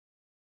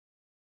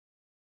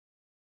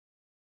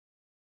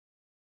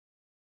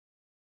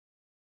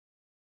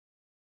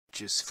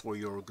images for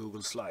your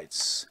Google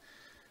Slides.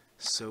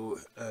 So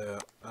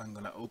I'm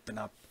going to open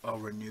up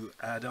our new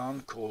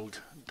add-on called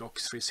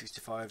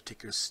Docs365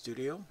 Ticker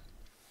Studio.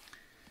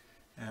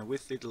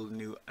 With little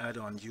new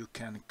add-on you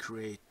can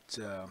create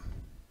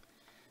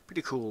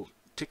pretty cool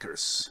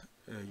tickers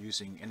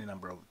using any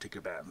number of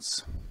ticker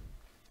bands.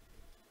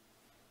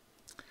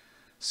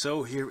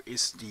 So here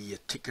is the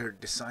ticker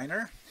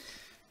designer.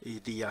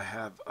 I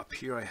have up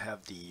here I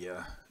have the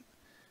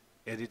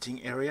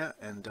editing area,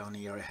 and down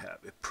here I have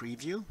a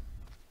preview.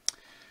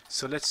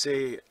 So let's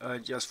say I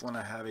just want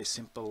to have a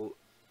simple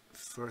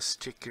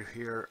first ticker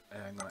here.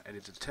 I'm going to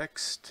edit the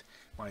text.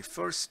 My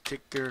first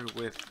ticker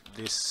with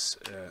this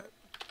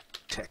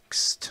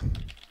text,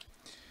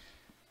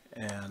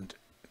 and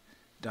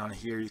down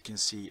here you can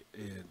see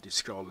the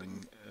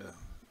scrolling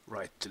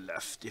right to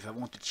left. If I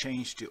want to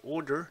change the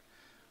order,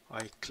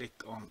 I click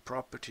on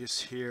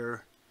properties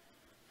here,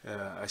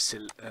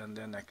 and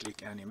then I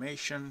click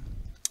animation.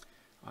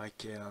 I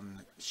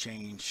can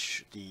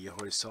change the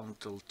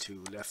horizontal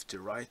to left to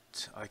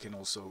right. I can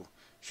also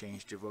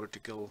change the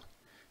vertical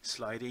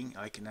sliding.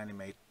 I can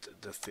animate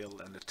the fill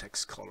and the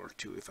text color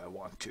too if I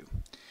want to.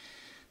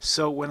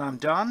 So when I'm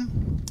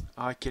done,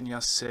 I can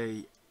just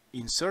say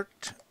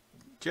insert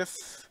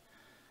GIF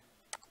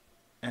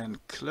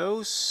and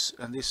close,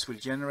 and this will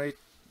generate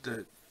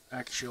the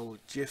actual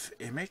GIF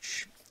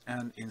image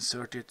and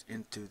insert it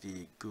into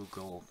the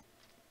Google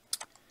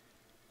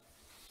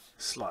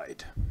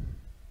slide.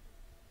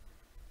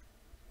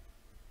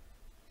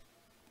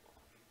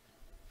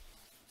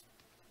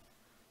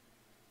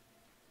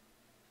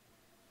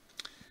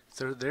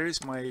 So there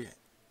is my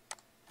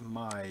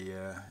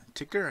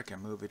ticker. I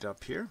can move it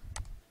up here.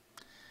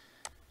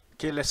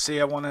 Okay, let's say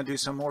I want to do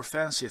some more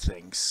fancy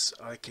things.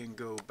 I can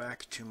go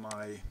back to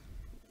my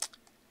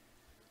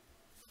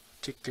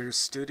ticker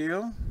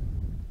studio.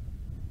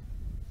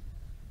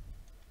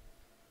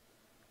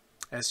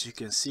 As you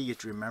can see,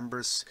 it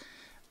remembers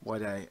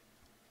what I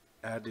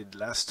added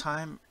last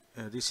time.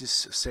 This is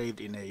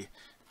saved in a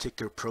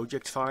ticker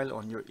project file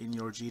on in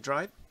your G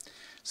drive.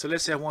 So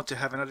let's say I want to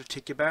have another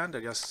ticker band.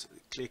 I just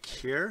click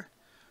here.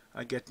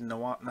 I get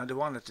another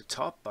one at the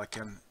top. I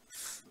can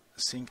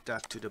sync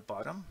that to the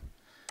bottom.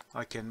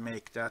 I can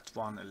make that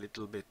one a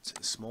little bit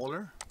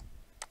smaller,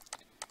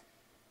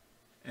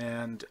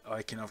 and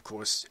I can of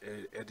course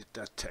edit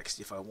that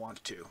text if I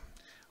want to.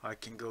 I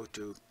can go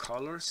to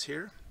colors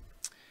here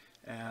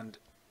and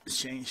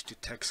change the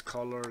text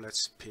color.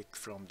 Let's pick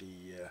from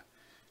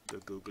the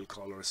Google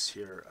colors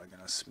here. I'm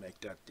gonna make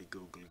that the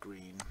Google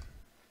green.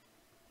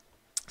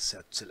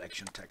 Set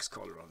selection text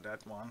color on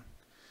that one.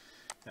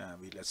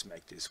 Let's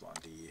make this one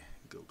the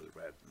Google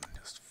red,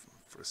 just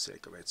for the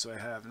sake of it. So I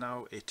have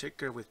now a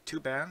ticker with two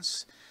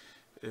bands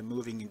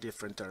moving in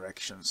different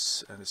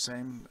directions, and the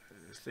same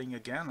thing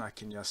again. I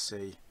can just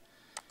say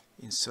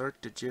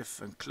insert the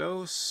GIF and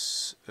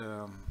close,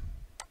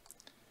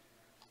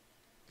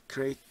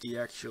 create the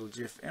actual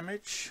GIF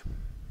image,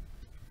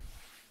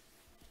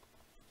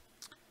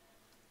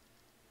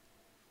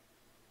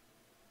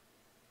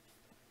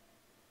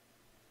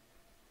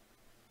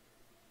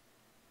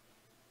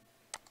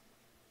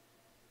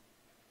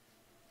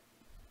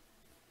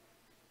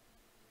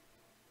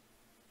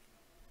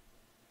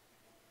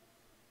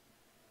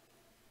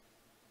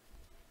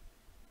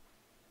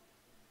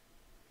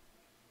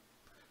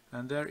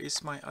 and there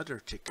is my other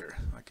ticker.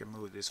 I can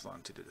move this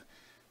one to the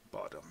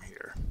bottom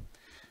here.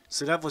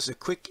 So that was a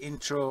quick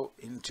intro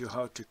into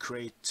how to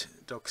create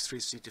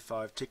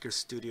Docs365 Ticker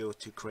Studio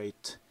to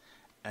create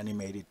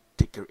animated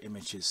ticker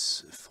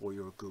images for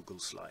your Google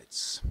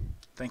Slides.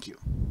 Thank you.